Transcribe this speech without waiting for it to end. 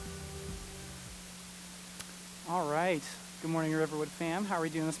All right. Good morning, Riverwood fam. How are we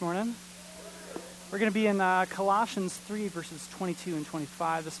doing this morning? We're going to be in Colossians 3, verses 22 and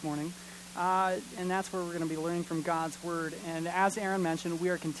 25 this morning. And that's where we're going to be learning from God's Word. And as Aaron mentioned, we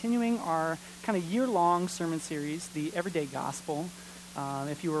are continuing our kind of year-long sermon series, The Everyday Gospel.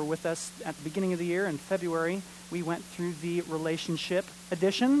 If you were with us at the beginning of the year in February, we went through the relationship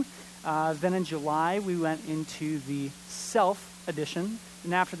edition. Then in July, we went into the self edition.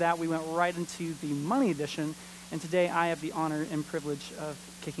 And after that, we went right into the money edition. And today, I have the honor and privilege of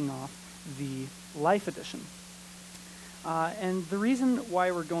kicking off the life edition. And the reason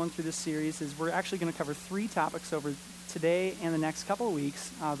why we're going through this series is we're actually going to cover three topics over today and the next couple of weeks.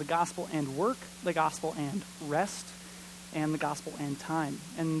 The gospel and work, the gospel and rest, and the gospel and time.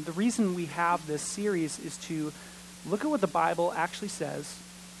 And the reason we have this series is to look at what the Bible actually says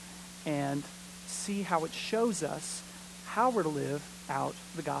and see how it shows us how we're to live out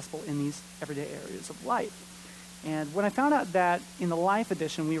the gospel in these everyday areas of life. And when I found out that in the Life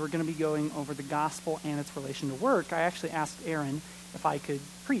edition we were going to be going over the gospel and its relation to work, I actually asked Aaron if I could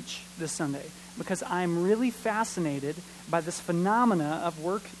preach this Sunday, because I'm really fascinated by this phenomena of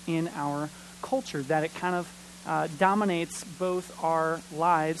work in our culture, that it kind of dominates both our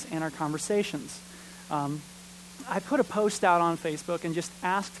lives and our conversations. I put a post out on Facebook and just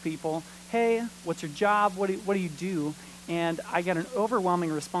asked people, hey, what's your job? What do you do? And I got an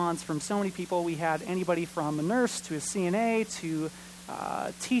overwhelming response from so many people. We had anybody from a nurse to a CNA to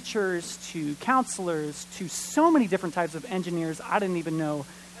teachers to counselors to so many different types of engineers I didn't even know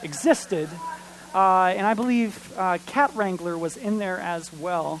existed. And I believe cat wrangler was in there as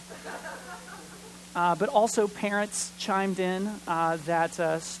well. But also parents chimed in that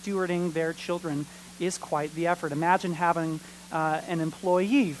stewarding their children is quite the effort. Imagine having an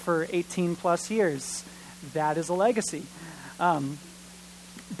employee for 18 plus years. That is a legacy.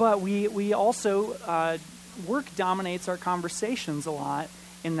 But we also, work dominates our conversations a lot,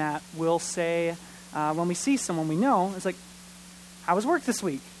 in that we'll say, when we see someone we know, it's like, how was work this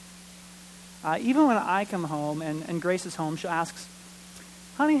week? Even when I come home and Grace is home, she'll ask,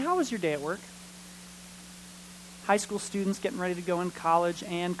 honey, how was your day at work? High school students getting ready to go in college,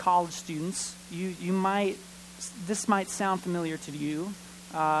 and college students, this might sound familiar to you.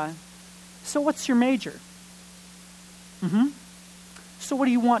 So what's your major? So what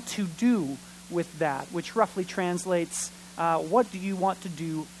do you want to do with that? Which roughly translates, what do you want to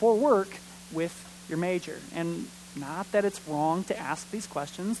do for work with your major? And not that it's wrong to ask these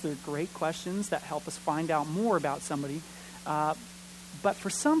questions. They're great questions that help us find out more about somebody. But for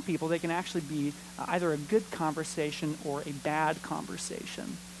some people, they can actually be either a good conversation or a bad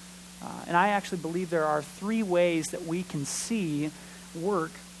conversation. And I actually believe there are three ways that we can see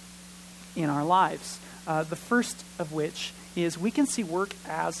work in our lives. The first of which is we can see work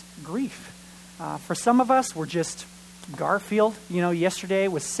as grief. For some of us, we're just Garfield. Yesterday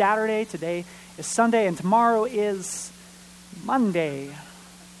was Saturday, today is Sunday, and tomorrow is Monday.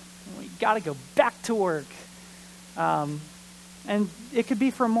 We got to go back to work. And it could be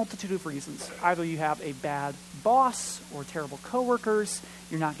for a multitude of reasons. Either you have a bad boss or terrible coworkers,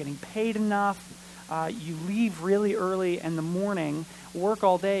 you're not getting paid enough, you leave really early in the morning, work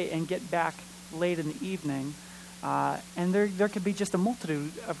all day, and get back late in the evening. And there could be just a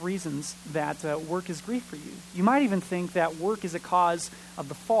multitude of reasons that work is grief for you. You might even think that work is a cause of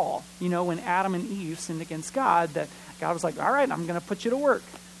the fall. When Adam and Eve sinned against God, that God was like, all right, I'm going to put you to work.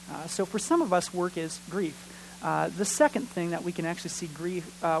 So for some of us, work is grief. The second thing that we can actually see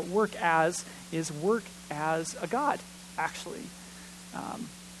work as is work as a god, actually.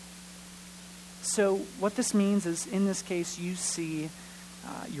 So what this means is, in this case, you see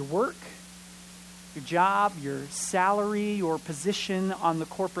your work, your job, your salary, your position on the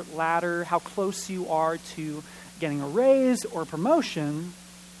corporate ladder, how close you are to getting a raise or promotion.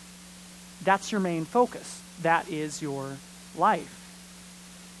 That's your main focus. That is your life.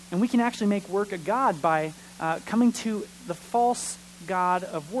 And we can actually make work a god by coming to the false god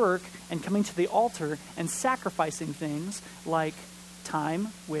of work and coming to the altar and sacrificing things like time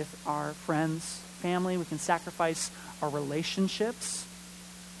with our friends, family. We can sacrifice our relationships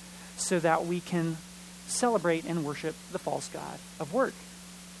so that we can celebrate and worship the false god of work.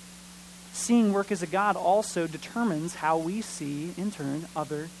 Seeing work as a god also determines how we see, in turn,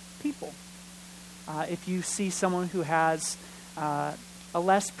 other people. If you see someone who has a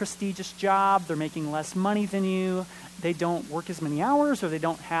less prestigious job, they're making less money than you, they don't work as many hours, or they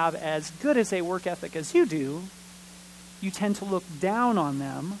don't have as good as a work ethic as you do, you tend to look down on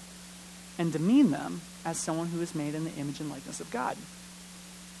them and demean them as someone who is made in the image and likeness of God.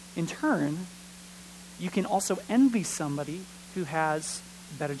 In turn, you can also envy somebody who has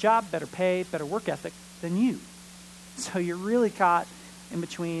a better job, better pay, better work ethic than you. So you're really caught in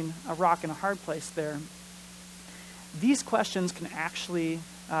between a rock and a hard place there. These questions can actually,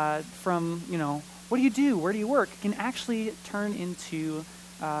 from, what do you do? Where do you work? Can actually turn into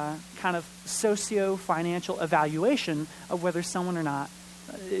kind of socio-financial evaluation of whether someone or not,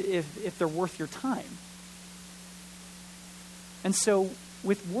 if they're worth your time. And so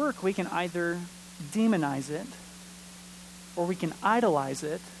with work, we can either demonize it or we can idolize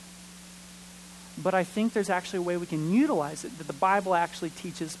it. But I think there's actually a way we can utilize it that the Bible actually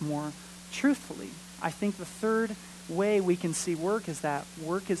teaches more truthfully. I think the third way we can see work is that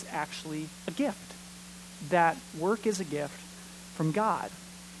work is actually a gift. That work is a gift from God.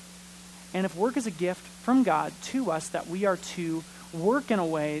 And if work is a gift from God to us, that we are to work in a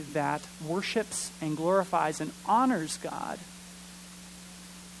way that worships and glorifies and honors God.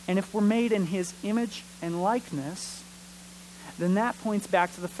 And if we're made in his image and likeness, then that points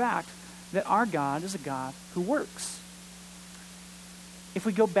back to the fact that our God is a God who works. If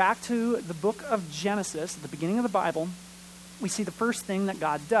we go back to the book of Genesis, at the beginning of the Bible, we see the first thing that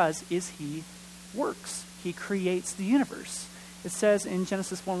God does is he works. He creates the universe. It says in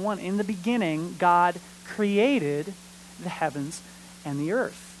Genesis 1:1, in the beginning, God created the heavens and the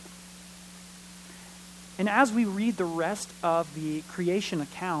earth. And as we read the rest of the creation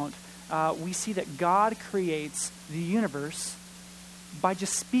account, we see that God creates the universe by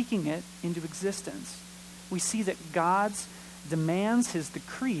just speaking it into existence. We see that God demands his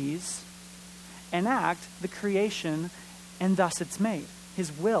decrees enact the creation, and thus it's made.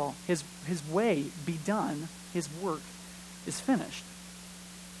 His will, his way be done, his work is finished.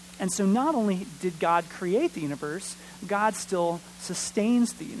 And so not only did God create the universe, God still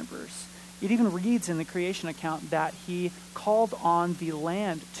sustains the universe. It even reads in the creation account that he called on the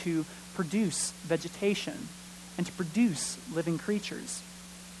land to produce vegetation and to produce living creatures.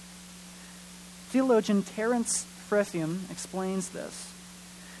 Theologian Terence Fretheum explains this,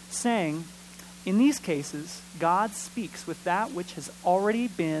 saying, in these cases, God speaks with that which has already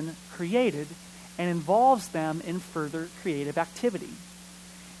been created and involves them in further creative activity.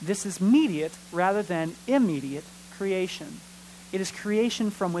 This is mediate rather than immediate creation. It is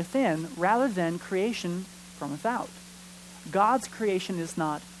creation from within rather than creation from without. God's creation is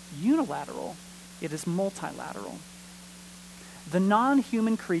not unilateral, it is multilateral. The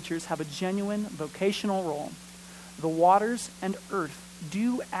non-human creatures have a genuine vocational role. The waters and earth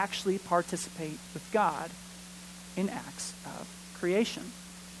do actually participate with God in acts of creation.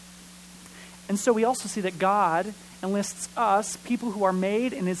 And so we also see that God enlists us, people who are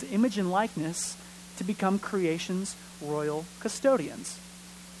made in his image and likeness, to become creation's royal custodians.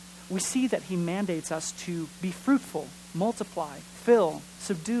 We see that he mandates us to be fruitful, multiply, fill,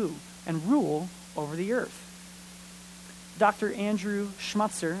 subdue, and rule over the earth. Dr. Andrew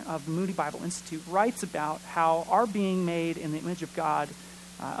Schmutzer of the Moody Bible Institute writes about how our being made in the image of God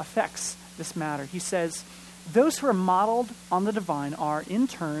affects this matter. He says, those who are modeled on the divine are, in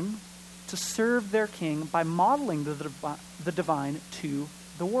turn, to serve their king by modeling the divine to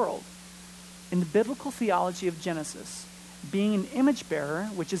the world. In the biblical theology of Genesis, being an image bearer,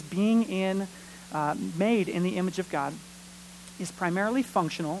 which is being made in the image of God, is primarily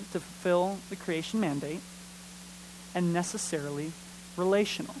functional to fulfill the creation mandate and necessarily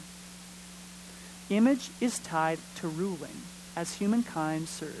relational. Image is tied to ruling as humankind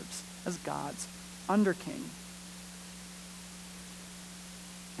serves as God's under-king.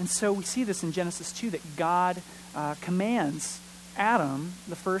 And so we see this in Genesis 2, that God commands Adam,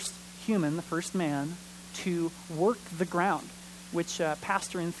 the first human, the first man, to work the ground, which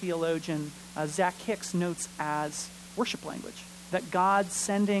pastor and theologian Zach Hicks notes as worship language. That God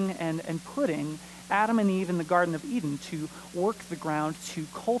sending and putting Adam and Eve in the Garden of Eden to work the ground, to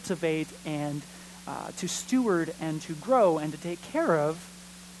cultivate and to steward and to grow and to take care of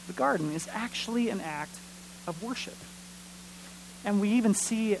the garden is actually an act of worship. And we even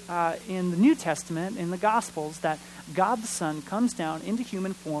see in the New Testament, in the Gospels, that God the Son comes down into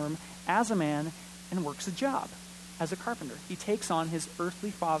human form as a man and works a job as a carpenter. He takes on his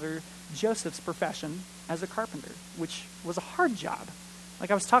earthly father Joseph's profession as a carpenter, which was a hard job. Like,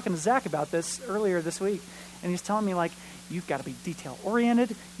 I was talking to Zach about this earlier this week, and he's telling me, like, you've got to be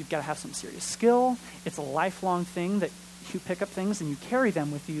detail-oriented, you've got to have some serious skill, it's a lifelong thing that you pick up things and you carry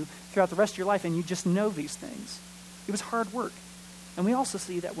them with you throughout the rest of your life, and you just know these things. It was hard work. And we also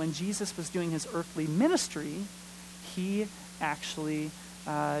see that when Jesus was doing his earthly ministry, he actually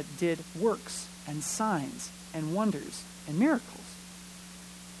did works and signs and wonders and miracles.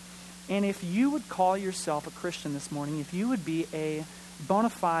 And if you would call yourself a Christian this morning, if you would be a bona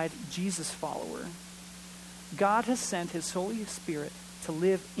fide Jesus follower, God has sent his Holy Spirit to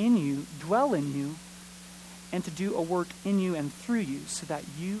live in you, dwell in you, and to do a work in you and through you so that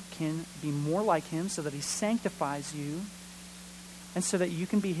you can be more like him, so that he sanctifies you, and so that you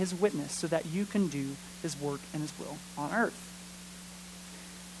can be his witness, so that you can do his work and his will on earth.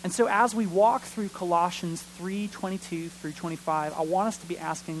 And so as we walk through Colossians 3:22 through 25, I want us to be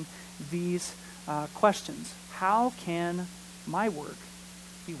asking these questions. How can my work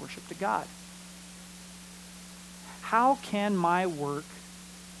be worship to God? How can my work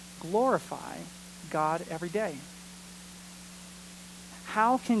glorify God every day?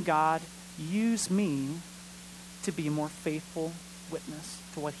 How can God use me to be a more faithful witness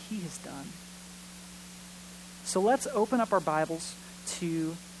to what he has done? So let's open up our Bibles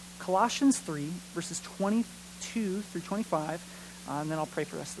to Colossians 3, verses 22 through 25, and then I'll pray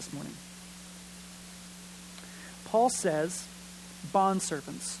for us this morning. Paul says,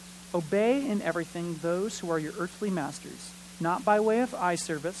 "Bondservants, obey in everything those who are your earthly masters, not by way of eye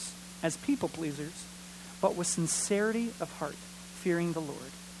service, as people pleasers, but with sincerity of heart, fearing the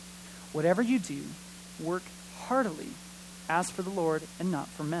Lord. Whatever you do, work heartily, as for the Lord and not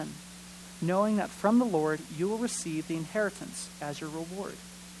for men, knowing that from the Lord you will receive the inheritance as your reward.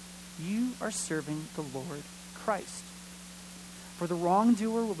 You are serving the Lord Christ. For the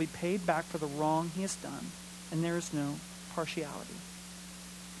wrongdoer will be paid back for the wrong he has done, and there is no partiality."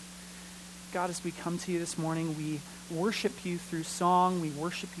 God, as we come to you this morning, we worship you through song, we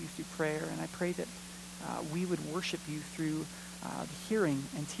worship you through prayer, and I pray that we would worship you through the hearing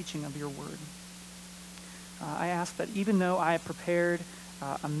and teaching of your word. I ask that even though I have prepared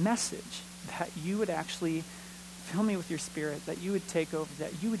a message, that you would actually fill me with your spirit, that you would take over,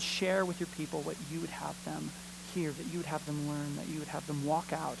 that you would share with your people what you would have them hear, that you would have them learn, that you would have them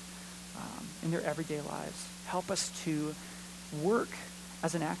walk out in their everyday lives. Help us to work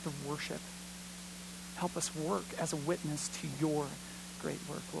as an act of worship. Help us work as a witness to your great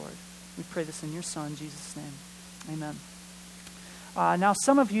work, Lord. We pray this in your Son, Jesus' name. Amen. Now,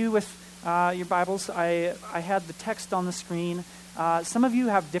 some of you with your Bibles, I had the text on the screen. Some of you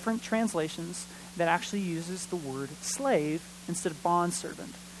have different translations that actually uses the word slave instead of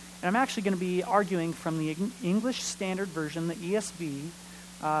bondservant. And I'm actually going to be arguing from the English Standard Version, the ESV,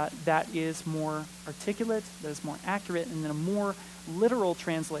 that is more articulate, that is more accurate, and then a more literal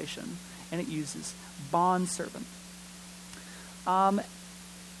translation, and it uses bondservant. And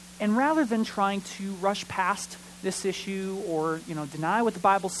rather than trying to rush past this issue or, deny what the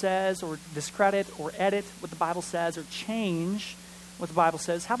Bible says or discredit or edit what the Bible says or change what the Bible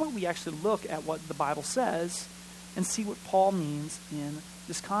says, how about we actually look at what the Bible says and see what Paul means in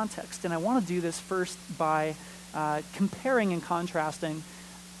this context? And I want to do this first by comparing and contrasting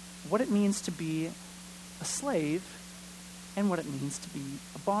what it means to be a slave and what it means to be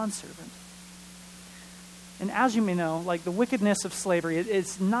a bondservant. And as you may know, the wickedness of slavery,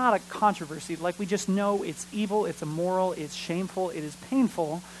 it's not a controversy. We just know it's evil, it's immoral, it's shameful, it is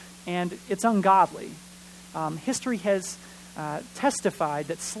painful, and it's ungodly. History has testified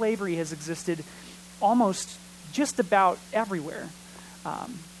that slavery has existed almost just about everywhere.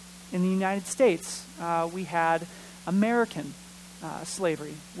 In the United States, we had American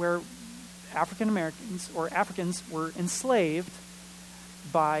slavery, where African Americans or Africans were enslaved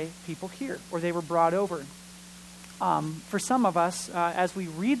by people here, or they were brought over. For some of us, as we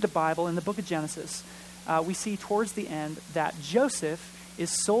read the Bible in the book of Genesis, we see towards the end that Joseph is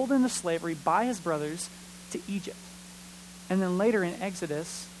sold into slavery by his brothers to Egypt. And then later in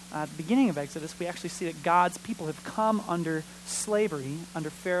Exodus, at the beginning of Exodus, we actually see that God's people have come under slavery, under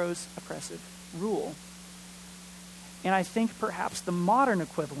Pharaoh's oppressive rule. And I think perhaps the modern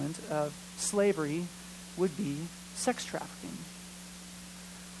equivalent of slavery would be sex trafficking.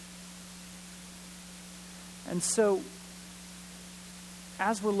 And so,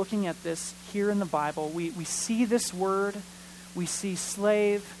 as we're looking at this here in the Bible, we see this word, we see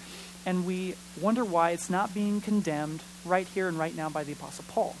slave, and we wonder why it's not being condemned right here and right now by the Apostle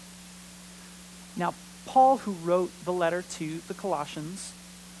Paul. Now, Paul, who wrote the letter to the Colossians,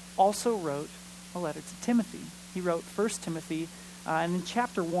 also wrote a letter to Timothy. He wrote 1 Timothy, and in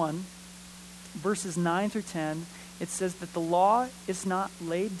chapter 1, verses 9 through 10, it says that the law is not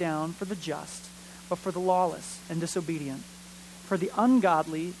laid down for the just, but for the lawless and disobedient, for the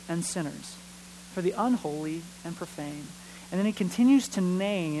ungodly and sinners, for the unholy and profane. And then he continues to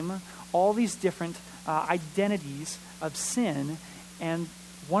name all these different identities of sin, and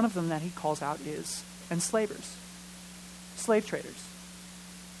one of them that he calls out is enslavers, slave traders.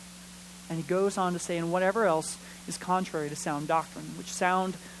 And he goes on to say, and whatever else is contrary to sound doctrine, which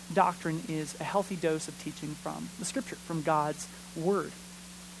sound doctrine is a healthy dose of teaching from the Scripture, from God's Word.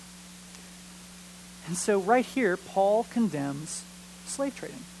 And so right here, Paul condemns slave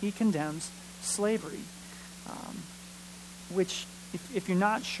trading. He condemns slavery. which, if you're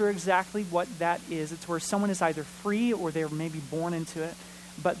not sure exactly what that is, it's where someone is either free or they're maybe born into it,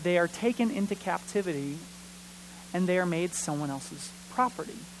 but they are taken into captivity and they are made someone else's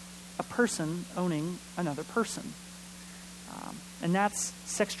property, a person owning another person. And that's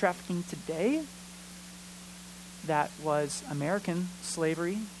sex trafficking today. That was American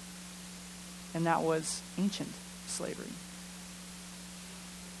slavery, and that was ancient slavery.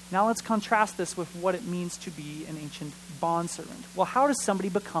 Now let's contrast this with what it means to be an ancient bondservant. Well, how does somebody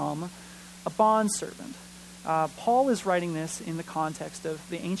become a bondservant? Paul is writing this in the context of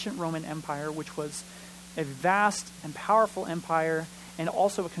the ancient Roman Empire, which was a vast and powerful empire and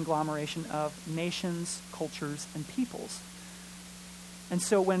also a conglomeration of nations, cultures, and peoples. And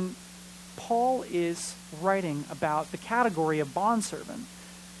so when Paul is writing about the category of bondservant,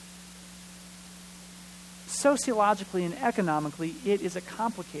 sociologically and economically, it is a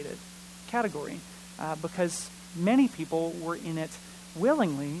complicated category because many people were in it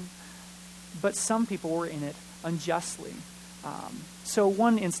willingly, but some people were in it unjustly. So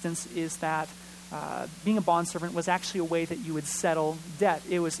one instance is that being a bondservant was actually a way that you would settle debt.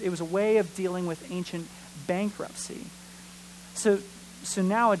 It was a way of dealing with ancient bankruptcy. So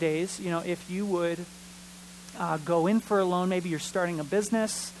nowadays, if you would go in for a loan, maybe you're starting a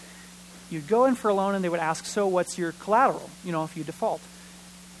business, you'd go in for a loan and they would ask, so what's your collateral, if you default?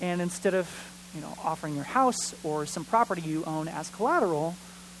 And instead of, offering your house or some property you own as collateral,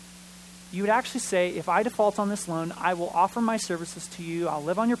 you would actually say, if I default on this loan, I will offer my services to you, I'll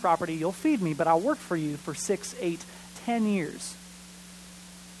live on your property, you'll feed me, but I'll work for you for 6, 8, 10 years.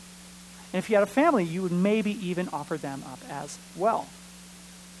 And if you had a family, you would maybe even offer them up as well.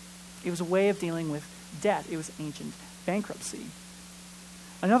 It was a way of dealing with debt. It was ancient bankruptcy.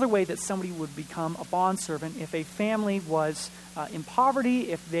 Another way that somebody would become a bondservant, if a family was in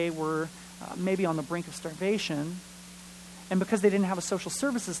poverty, if they were maybe on the brink of starvation, and because they didn't have a social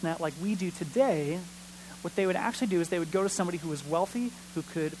services net like we do today, what they would actually do is they would go to somebody who was wealthy, who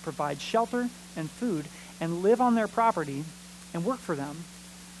could provide shelter and food, and live on their property and work for them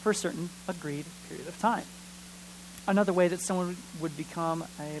for a certain agreed period of time. Another way that someone would become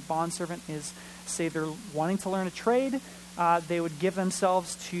a bondservant is, say they're wanting to learn a trade, they would give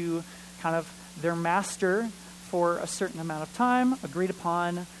themselves to kind of their master for a certain amount of time, agreed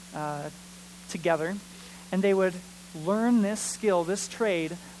upon together, and they would learn this skill, this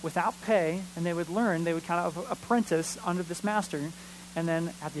trade, without pay, and they would kind of apprentice under this master, and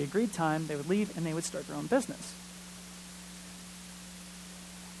then at the agreed time, they would leave and they would start their own business.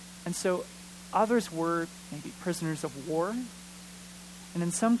 And so others were maybe prisoners of war, and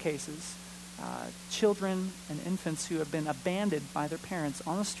in some cases, children and infants who have been abandoned by their parents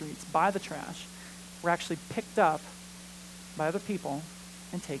on the streets, by the trash, were actually picked up by other people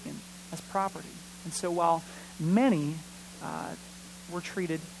and taken as property. And so while many were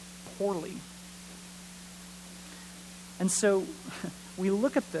treated poorly. And so we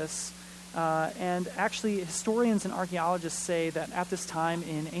look at this, and actually historians and archaeologists say that at this time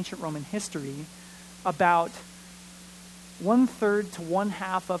in ancient Roman history, about 1/3 to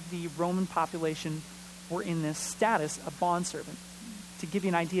 1/2 of the Roman population were in this status of bondservant. To give you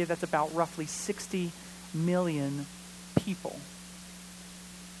an idea, that's about roughly 60 million people.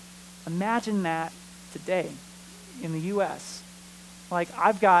 Imagine that today in the U.S. Like,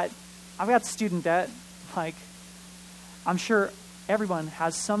 I've got student debt. Like, I'm sure everyone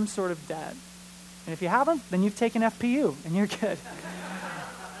has some sort of debt. And if you haven't, then you've taken FPU and you're good.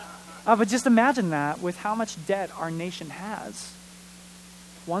 But just imagine that with how much debt our nation has.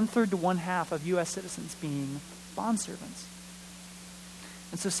 1/3 to 1/2 of U.S. citizens being bondservants.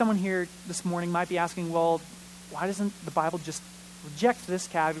 And so someone here this morning might be asking, well, why doesn't the Bible just reject this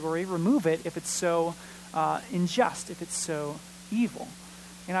category, remove it if it's so unjust, if it's so evil?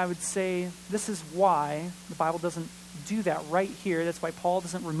 And I would say this is why the Bible doesn't do that right here. That's why Paul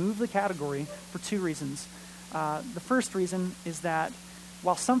doesn't remove the category for 2 reasons. The first reason is that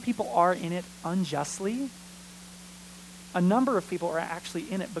while some people are in it unjustly, a number of people are actually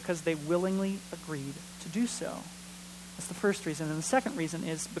in it because they willingly agreed to do so. That's the first reason. And the second reason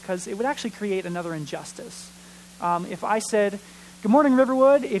is because it would actually create another injustice. If I said, good morning,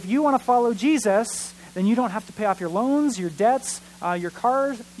 Riverwood, if you want to follow Jesus, then you don't have to pay off your loans, your debts, your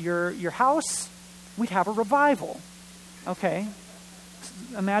car, your house. We'd have a revival. Okay?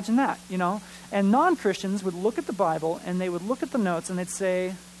 Imagine that, And non-Christians would look at the Bible and they would look at the notes and they'd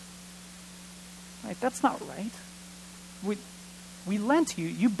say, right, that's not right. We lent you,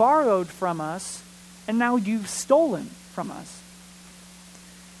 you borrowed from us, and now you've stolen from us.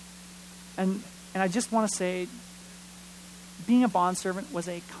 And I just want to say, being a bondservant was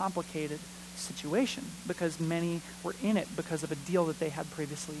a complicated situation because many were in it because of a deal that they had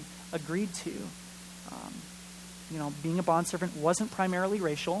previously agreed to. Being a bondservant wasn't primarily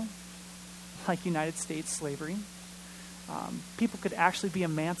racial, like United States slavery. People could actually be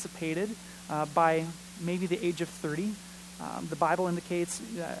emancipated by maybe the age of 30. The Bible indicates,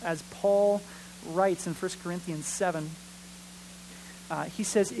 as Paul writes in 1 Corinthians 7, he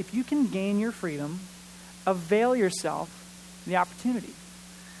says, if you can gain your freedom, avail yourself the opportunity.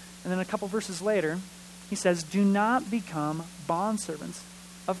 And then a couple verses later, he says, do not become bondservants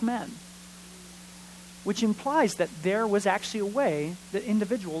of men. Which implies that there was actually a way that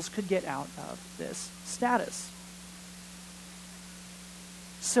individuals could get out of this status.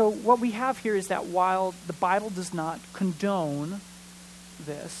 So what we have here is that while the Bible does not condone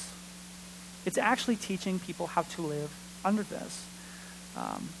this, it's actually teaching people how to live under this.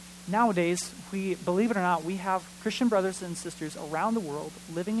 Nowadays, believe it or not, we have Christian brothers and sisters around the world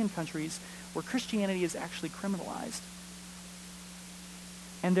living in countries where Christianity is actually criminalized.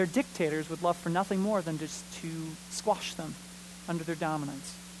 And their dictators would love for nothing more than just to squash them under their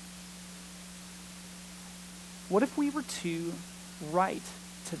dominance. What if we were to write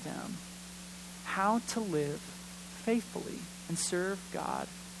to them how to live faithfully and serve God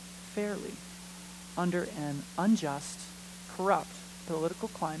fairly under an unjust, corrupt political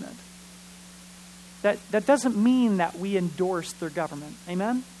climate? That doesn't mean that we endorse their government.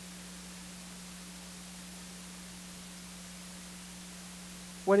 Amen?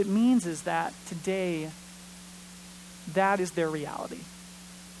 What it means is that today, that is their reality.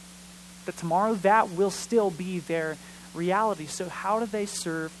 That tomorrow, that will still be their reality. So how do they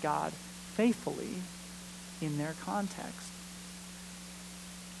serve God faithfully in their context?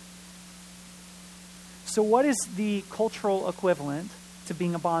 So what is the cultural equivalent to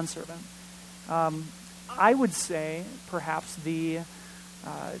being a bondservant? I would say perhaps the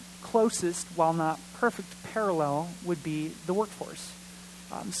closest, while not perfect parallel, would be the workforce.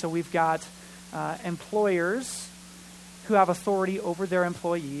 So we've got employers who have authority over their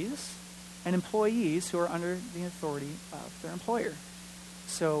employees and employees who are under the authority of their employer.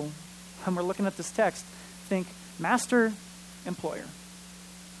 So when we're looking at this text, think master, employer,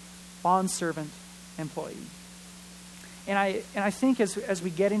 bondservant, employee. And I think as we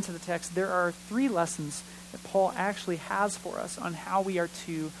get into the text, there are 3 lessons that Paul actually has for us on how we are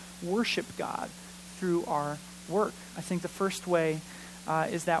to worship God through our work. I think the first way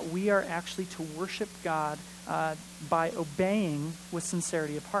is that we are actually to worship God by obeying with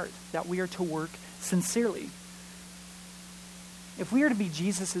sincerity of heart, that we are to work sincerely. If we are to be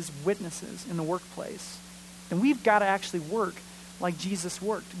Jesus' witnesses in the workplace, then we've got to actually work like Jesus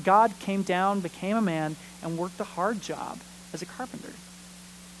worked. God came down, became a man, and worked a hard job as a carpenter.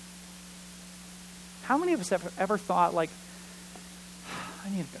 How many of us have ever thought, like, I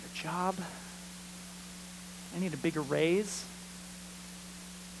need a better job, I need a bigger raise,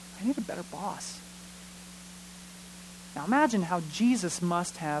 I need a better boss? Now imagine how Jesus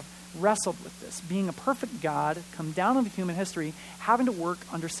must have wrestled with this, being a perfect God, come down into human history, having to work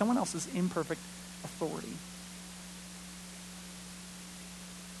under someone else's imperfect authority.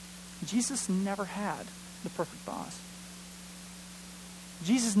 Jesus never had the perfect boss.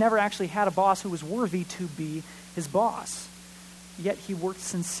 Jesus never actually had a boss who was worthy to be his boss. Yet he worked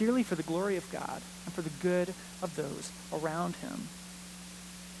sincerely for the glory of God and for the good of those around him.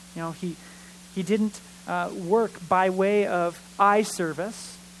 You know, he didn't work by way of eye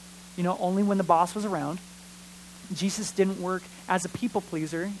service, only when the boss was around. Jesus didn't work as a people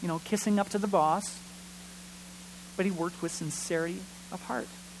pleaser, kissing up to the boss. But he worked with sincerity of heart.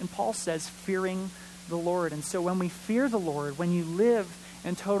 And Paul says, fearing the Lord. And so when we fear the Lord, when you live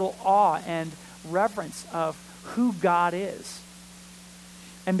in total awe and reverence of who God is,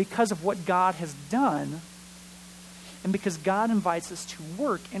 and because of what God has done, and because God invites us to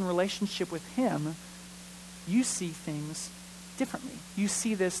work in relationship with him, you see things differently. You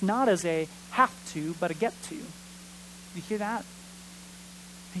see this not as a have to, but a get to. You hear that?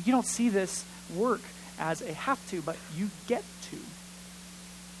 You don't see this work as a have to, but you get to.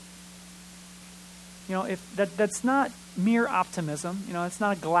 If that's not mere optimism, it's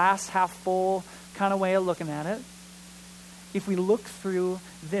not a glass half full kind of way of looking at it. If we look through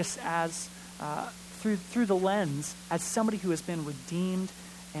this as through the lens as somebody who has been redeemed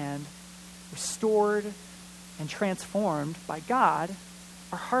and restored and transformed by God,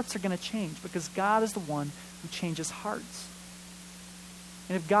 our hearts are going to change because God is the one who changes hearts.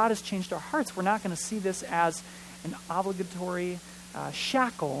 And if God has changed our hearts, we're not going to see this as an obligatory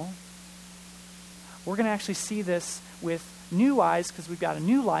shackle. We're going to actually see this with new eyes because we've got a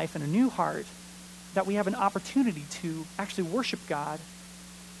new life and a new heart, that we have an opportunity to actually worship God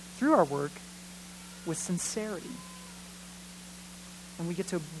through our work with sincerity. And we get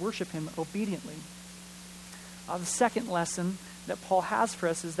to worship him obediently. The second lesson that Paul has for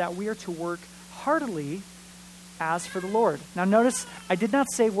us is that we are to work heartily as for the Lord. Now notice, I did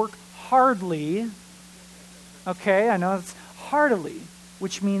not say work hardly. Okay, I know it's heartily,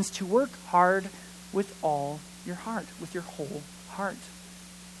 which means to work hard with all your heart, with your whole heart.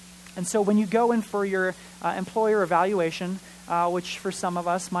 And so when you go in for your employer evaluation, which for some of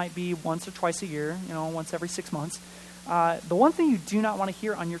us might be once or twice a year, once every 6 months, the one thing you do not want to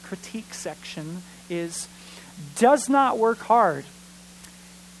hear on your critique section is, does not work hard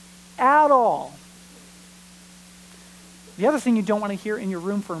at all. The other thing you don't want to hear in your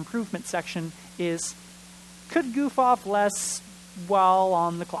room for improvement section is, could goof off less while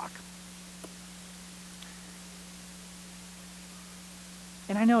on the clock.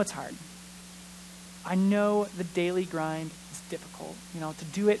 And I know it's hard. I know the daily grind is difficult, to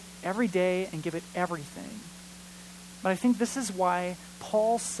do it every day and give it everything. But I think this is why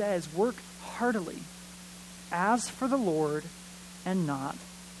Paul says, work heartily, as for the Lord and not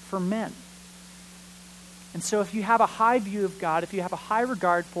for men. And so if you have a high view of God, if you have a high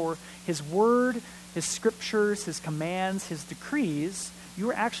regard for his word, his scriptures, his commands, his decrees, you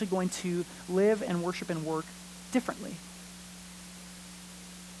are actually going to live and worship and work differently.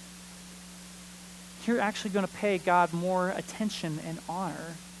 You're actually going to pay God more attention and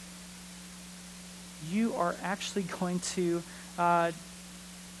honor. You are actually going to,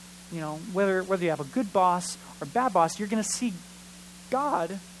 whether you have a good boss or bad boss, you're going to see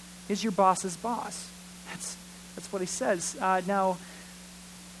God is your boss's boss. That's what he says. Now,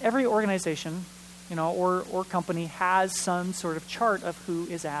 every organization, or company has some sort of chart of who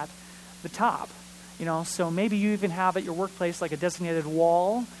is at the top. So maybe you even have at your workplace like a designated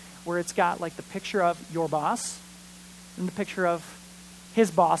wall where it's got like the picture of your boss and the picture of his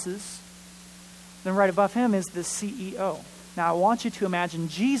bosses. Then right above him is the CEO. Now I want you to imagine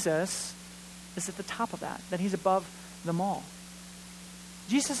Jesus is at the top of that he's above them all.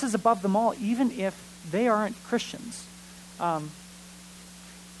 Jesus is above them all even if they aren't Christians. And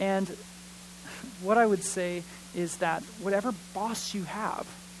what I would say is that whatever boss you have,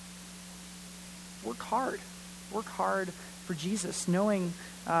 work hard. Work hard for Jesus, knowing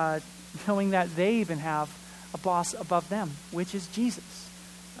that they even have a boss above them, which is Jesus.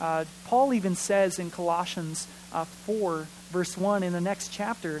 Paul even says in Colossians 4, verse 1, in the next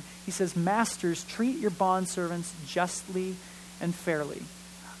chapter, he says, "Masters, treat your bondservants justly and fairly,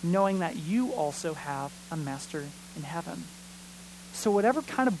 knowing that you also have a master in heaven." So whatever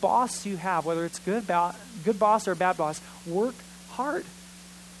kind of boss you have, whether it's good boss or a bad boss, work hard.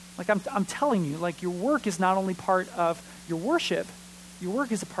 Like I'm telling you, like your work is not only part of your worship, your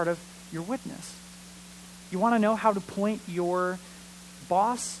work is a part of your witness. You want to know how to point your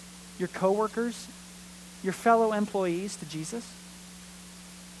boss, your coworkers, your fellow employees to Jesus?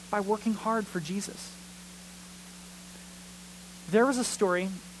 By working hard for Jesus. There was a story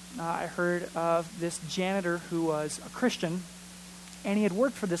I heard of this janitor who was a Christian, and he had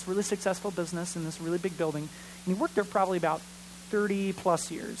worked for this really successful business in this really big building, and he worked there probably about 30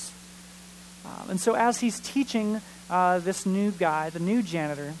 plus years. And so as he's teaching this new guy, the new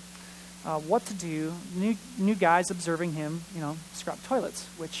janitor, what to do, new guy's observing him, scrub toilets,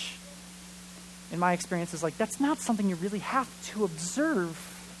 which in my experience is like, that's not something you really have to observe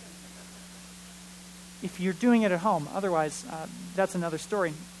if you're doing it at home. Otherwise, that's another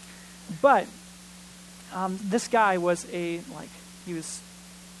story. But this guy was he was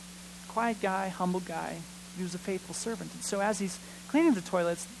a quiet guy, humble guy. He was a faithful servant. And so as he's cleaning the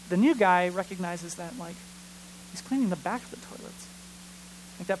toilets, the new guy recognizes that, he's cleaning the back of the toilets.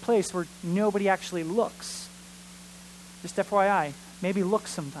 Like that place where nobody actually looks. Just FYI, maybe look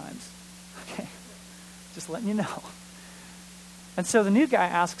sometimes. Okay, just letting you know. And so the new guy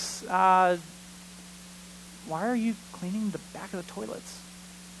asks, why are you cleaning the back of the toilets?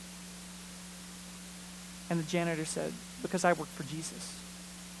 And the janitor said, because I work for Jesus.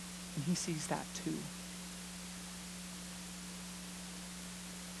 And he sees that too.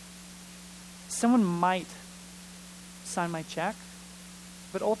 Someone might sign my check,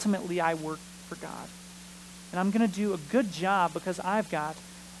 but ultimately I work for God. And I'm going to do a good job because I've got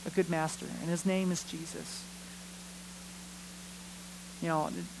a good master, and his name is Jesus.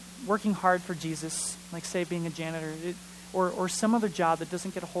 Working hard for Jesus, like say being a janitor, or some other job that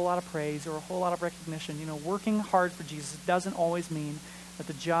doesn't get a whole lot of praise or a whole lot of recognition. Working hard for Jesus doesn't always mean that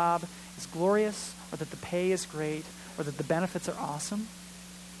the job is glorious or that the pay is great or that the benefits are awesome.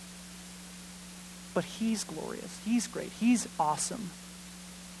 But he's glorious. He's great. He's awesome.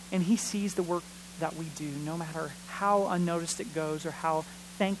 And he sees the work that we do, no matter how unnoticed it goes or how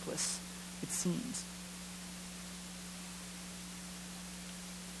thankless it seems.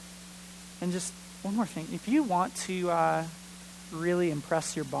 And just one more thing. If you want to really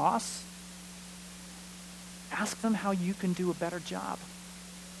impress your boss, ask them how you can do a better job.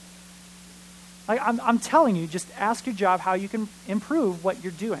 Like I'm telling you, just ask your job how you can improve what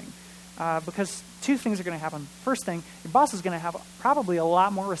you're doing. Because two things are going to happen. First thing, your boss is going to have probably a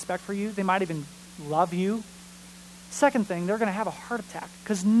lot more respect for you. They might even love you. Second thing, they're going to have a heart attack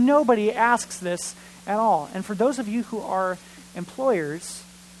because nobody asks this at all. And for those of you who are employers,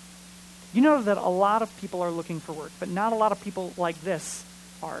 you know that a lot of people are looking for work, but not a lot of people like this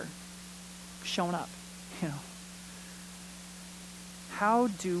are showing up. How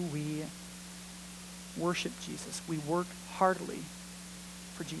do we worship Jesus? We work heartily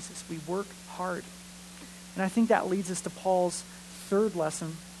for Jesus. We work hard. And I think that leads us to Paul's third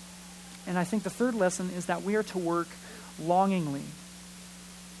lesson. And I think the third lesson is that we are to work longingly.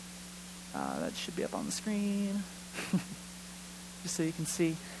 That should be up on the screen, just so you can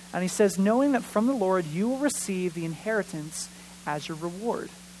see. And he says, knowing that from the Lord you will receive the inheritance as your reward.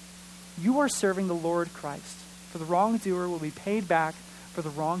 You are serving the Lord Christ. For the wrongdoer will be paid back for the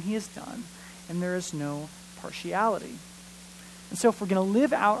wrong he has done, and there is no partiality. And so if we're going to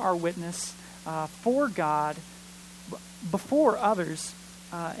live out our witness for God before others,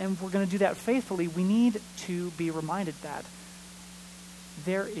 and we're going to do that faithfully, we need to be reminded that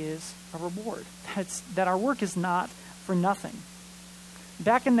there is a reward, that our work is not for nothing.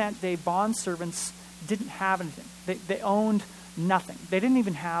 Back in that day, bond servants didn't have anything. They owned nothing. They didn't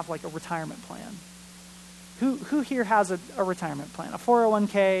even have like a retirement plan. Who here has a retirement plan? A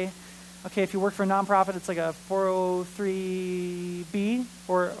 401k? Okay, if you work for a nonprofit, it's like a 403B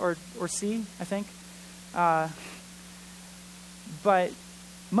or C, I think. But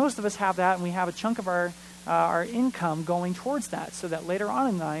most of us have that, and we have a chunk of our income going towards that, so that later on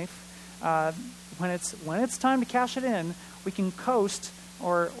in life, when it's time to cash it in, we can coast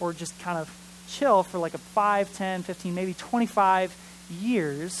or just kind of chill for like a 5, 10, 15, maybe 25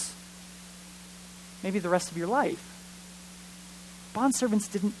 years, maybe the rest of your life. Bond servants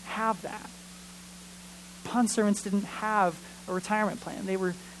didn't have that. Bond servants didn't have a retirement plan. They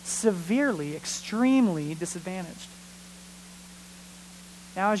were severely, extremely disadvantaged.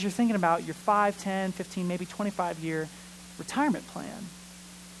 Now, as you're thinking about your 5, 10, 15, maybe 25-year retirement plan,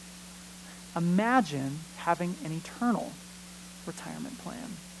 imagine having an eternal retirement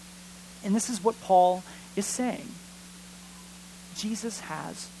plan. And this is what Paul is saying. Jesus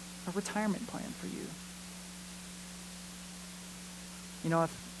has a retirement plan for you.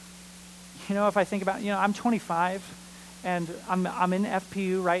 If I think about, I'm 25, and I'm in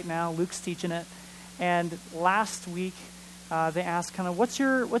FPU right now. Luke's teaching it, and last week they asked, kind of, what's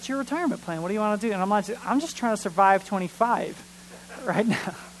your retirement plan? What do you want to do? And I'm like, I'm just trying to survive 25 right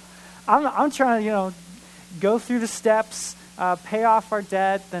now. I'm trying to, go through the steps, pay off our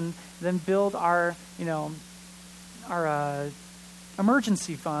debt, then build our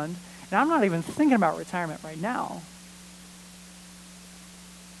emergency fund. And I'm not even thinking about retirement right now.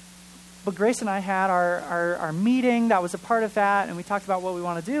 But Grace and I had our meeting that was a part of that, and we talked about what we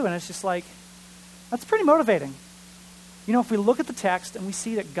want to do, and it's just like, that's pretty motivating. If we look at the text and we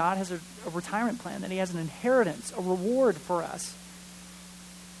see that God has a retirement plan, that he has an inheritance, a reward for us,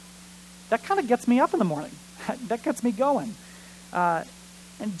 that kind of gets me up in the morning. That gets me going. And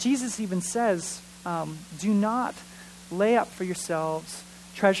Jesus even says, do not lay up for yourselves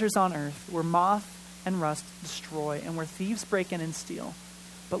treasures on earth where moth and rust destroy and where thieves break in and steal,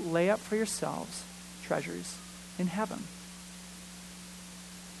 but lay up for yourselves treasures in heaven.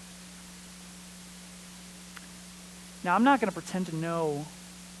 Now, I'm not going to pretend to know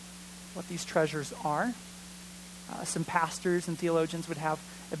what these treasures are. Some pastors and theologians would have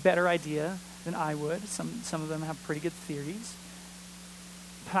a better idea than I would. Some of them have pretty good theories.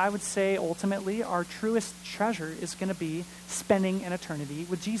 But I would say, ultimately, our truest treasure is going to be spending an eternity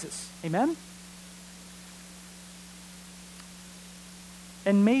with Jesus. Amen?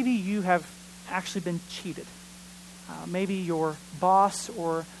 And maybe you have actually been cheated. Maybe your boss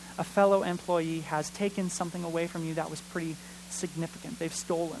or a fellow employee has taken something away from you that was pretty significant. They've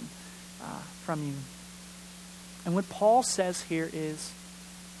stolen from you. And what Paul says here is,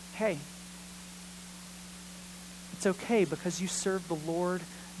 hey, it's okay because you serve the Lord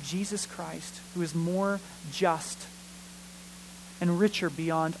Jesus Christ, who is more just and richer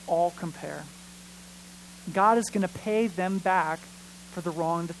beyond all compare. God is going to pay them back for the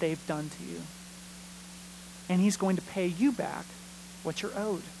wrong that they've done to you. And he's going to pay you back what you're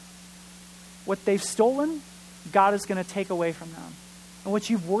owed. What they've stolen, God is going to take away from them. And what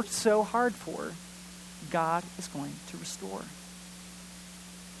you've worked so hard for, God is going to restore.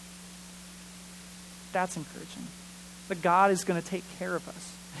 That's encouraging. That God is going to take care of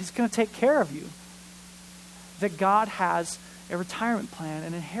us. He's going to take care of you. That God has a retirement plan,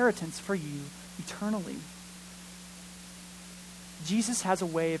 an inheritance for you eternally. Jesus has a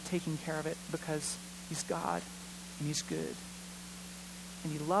way of taking care of it because he's God and he's good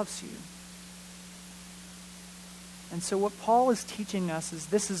and he loves you. And so what Paul is teaching us is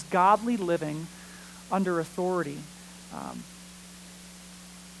this is godly living under authority.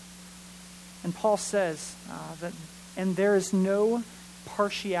 And Paul says that, and there is no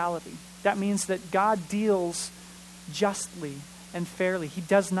partiality. That means that God deals justly and fairly. He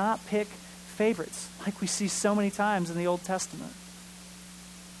does not pick favorites like we see so many times in the Old Testament.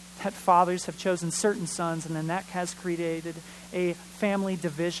 That fathers have chosen certain sons and then that has created a family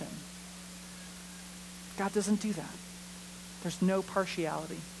division. God doesn't do that. There's no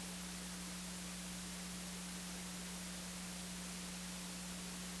partiality.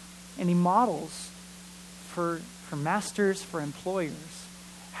 And he models for masters, for employers,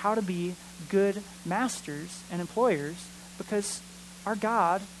 how to be good masters and employers because our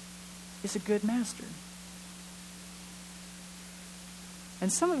God is a good master.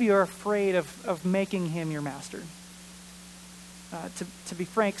 And some of you are afraid of making him your master. To be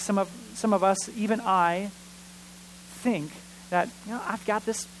frank, some of us, even I, think that I've got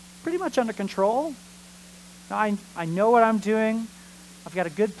this pretty much under control. I know what I'm doing. I've got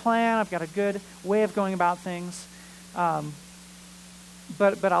a good plan. I've got a good way of going about things.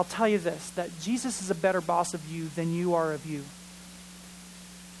 But I'll tell you this, that Jesus is a better boss of you than you are of you.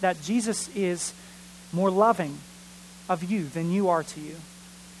 That Jesus is more loving of you than you are to you.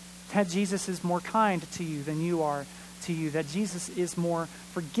 That Jesus is more kind to you than you are to you. That Jesus is more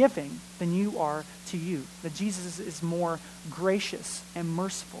forgiving than you are to you. That Jesus is more gracious and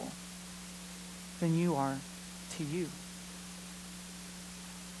merciful than you are to you.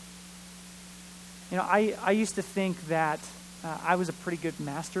 I used to think that I was a pretty good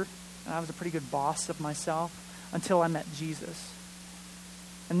master. I was a pretty good boss of myself until I met Jesus.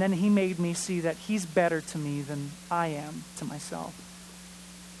 And then he made me see that he's better to me than I am to myself.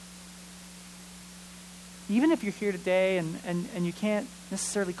 Even if you're here today and you can't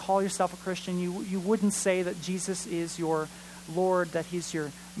necessarily call yourself a Christian, you wouldn't say that Jesus is your Lord, that he's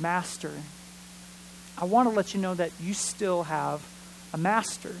your master. I want to let you know that you still have a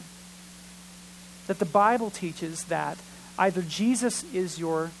master. That the Bible teaches that either Jesus is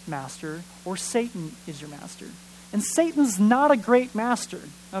your master or Satan is your master. And Satan's not a great master,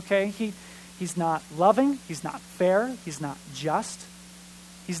 okay? He's not loving, he's not fair, he's not just,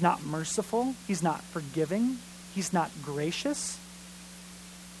 he's not merciful, he's not forgiving, he's not gracious.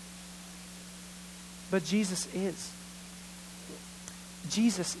 But Jesus is.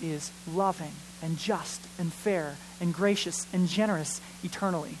 Jesus is loving and just and fair and gracious and generous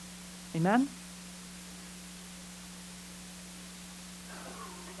eternally. Amen?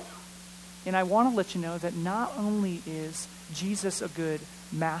 And I want to let you know that not only is Jesus a good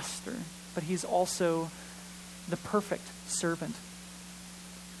master, but he's also the perfect servant.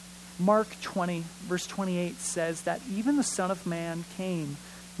 Mark 20, verse 28 says that even the Son of Man came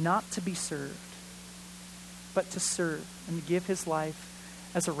not to be served, but to serve and to give his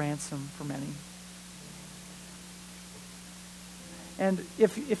life as a ransom for many. And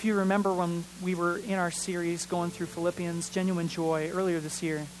if you remember when we were in our series going through Philippians, Genuine Joy, earlier this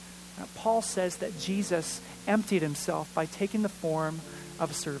year, Paul says that Jesus emptied himself by taking the form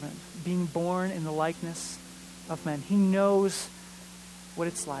of a servant, being born in the likeness of men. He knows what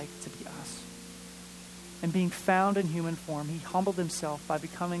it's like to be us. And being found in human form, he humbled himself by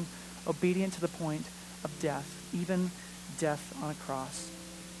becoming obedient to the point of death, even death on a cross.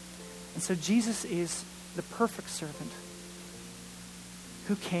 And so Jesus is the perfect servant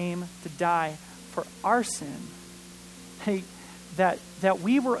who came to die for our sin. That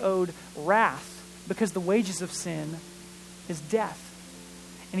we were owed wrath because the wages of sin is death.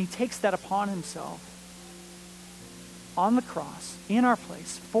 And he takes that upon himself on the cross, in our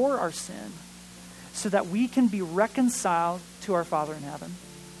place, for our sin, so that we can be reconciled to our Father in heaven,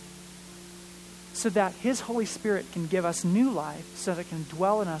 so that his Holy Spirit can give us new life, so that it can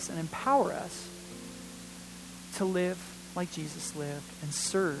dwell in us and empower us to live like Jesus lived and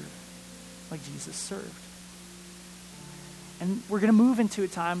serve like Jesus served. And we're going to move into a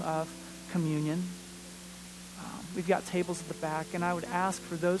time of communion. We've got tables at the back, and I would ask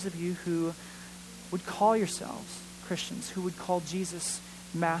for those of you who would call yourselves Christians, who would call Jesus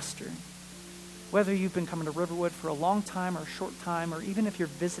Master, whether you've been coming to Riverwood for a long time or a short time, or even if you're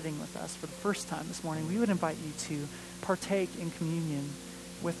visiting with us for the first time this morning, we would invite you to partake in communion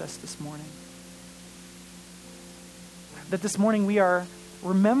with us this morning. That this morning we are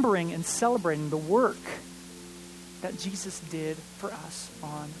remembering and celebrating the work that Jesus did for us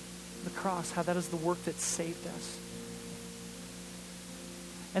on the cross, how that is the work that saved us.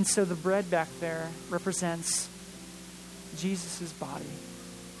 And so the bread back there represents Jesus' body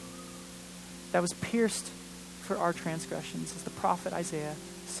that was pierced for our transgressions, as the prophet Isaiah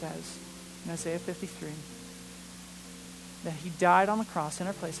says in Isaiah 53, that he died on the cross in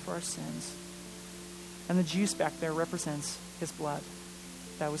our place for our sins. And the juice back there represents his blood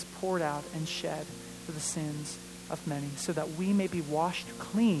that was poured out and shed for the sins of many, so that we may be washed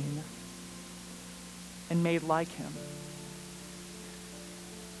clean and made like him.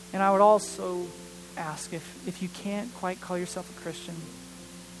 And I would also ask, if you can't quite call yourself a Christian,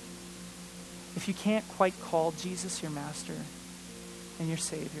 if you can't quite call Jesus your master and your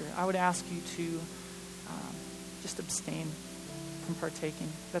Savior, I would ask you to just abstain from partaking.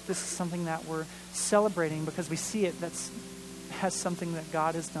 That this is something that we're celebrating because we see it has something that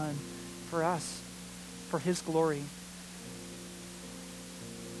God has done for us, for his glory.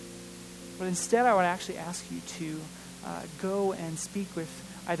 But instead, I would actually ask you to go and speak with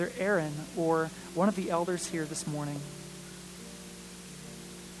either Aaron or one of the elders here this morning,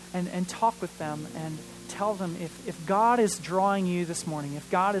 and talk with them and tell them if God is drawing you this morning, if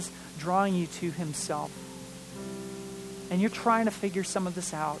God is drawing you to himself, and you're trying to figure some of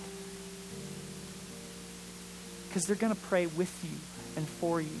this out, because they're going to pray with you and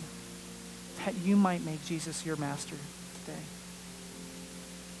for you, that you might make Jesus your master today.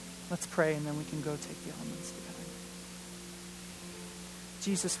 Let's pray, and then we can go take the elements together.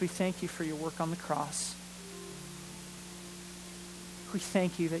 Jesus, we thank you for your work on the cross. We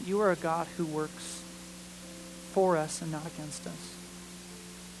thank you that you are a God who works for us and not against us.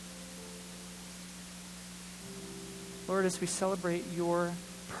 Lord, as we celebrate your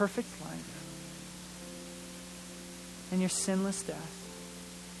perfect life and your sinless death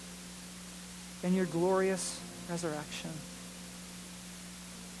and your glorious resurrection,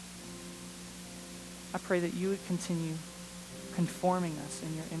 I pray that you would continue conforming us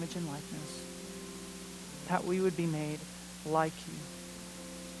in your image and likeness, that we would be made like you,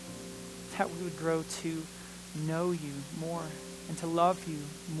 that we would grow to know you more and to love you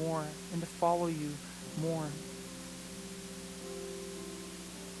more and to follow you more.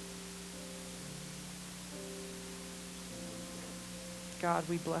 God,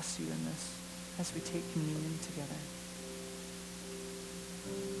 we bless you in this as we take communion together.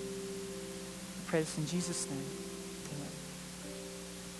 I pray this in Jesus' name.